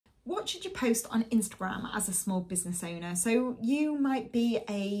What should you post on Instagram as a small business owner? So you might be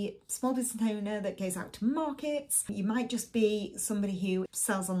a small business owner that goes out to markets. You might just be somebody who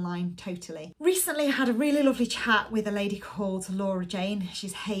sells online totally. Recently I had a really lovely chat with a lady called Laura Jane.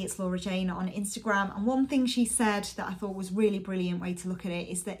 She's Hey It's Laura Jane on Instagram. And one thing she said that I thought was really brilliant way to look at it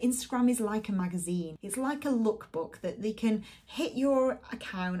is that Instagram is like a magazine. It's like a lookbook that they can hit your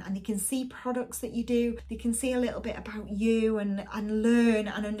account and they can see products that you do. They can see a little bit about you and learn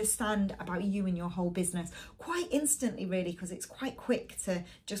and understand about you and your whole business quite instantly, really, because it's quite quick to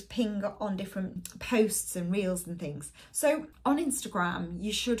just ping on different posts and reels and things. So on Instagram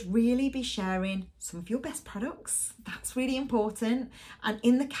you should really be sharing some of your best products. That's really important. And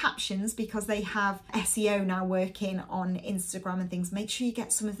in the captions, because they have SEO now working on Instagram and things, make sure you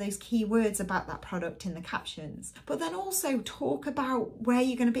get some of those keywords about that product in the captions. But then also talk about where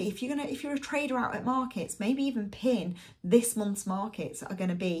you're going to be. If you're a trader out at markets, maybe even pin this month's markets are going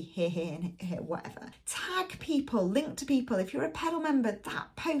to be here, and here, whatever. Tag people, link to people. If you're a pedal member,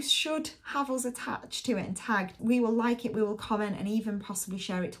 that post should have us attached to it and tagged. We will like it, we will comment, and even possibly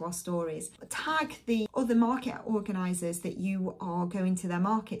share it to our stories. Tag the other market organisers that you are going to their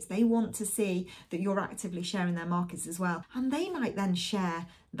markets. They want to see that you're actively sharing their markets as well. And they might then share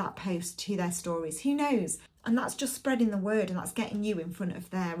that post to their stories. Who knows? And that's just spreading the word, and that's getting you in front of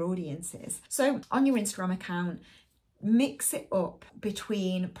their audiences. So on your Instagram account, mix it up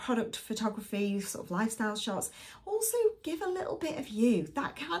between product photography, sort of lifestyle shots. Also give a little bit of you.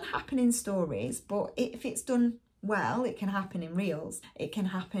 That can happen in stories, but if it's done well, it can happen in reels. It can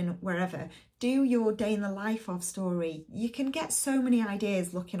happen wherever. Do your day in the life of story. You can get so many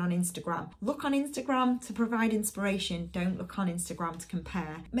ideas looking on Instagram. Look on Instagram to provide inspiration. Don't look on Instagram to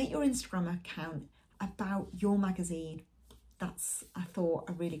compare. Make your Instagram account about your magazine. That's, I thought,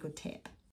 a really good tip.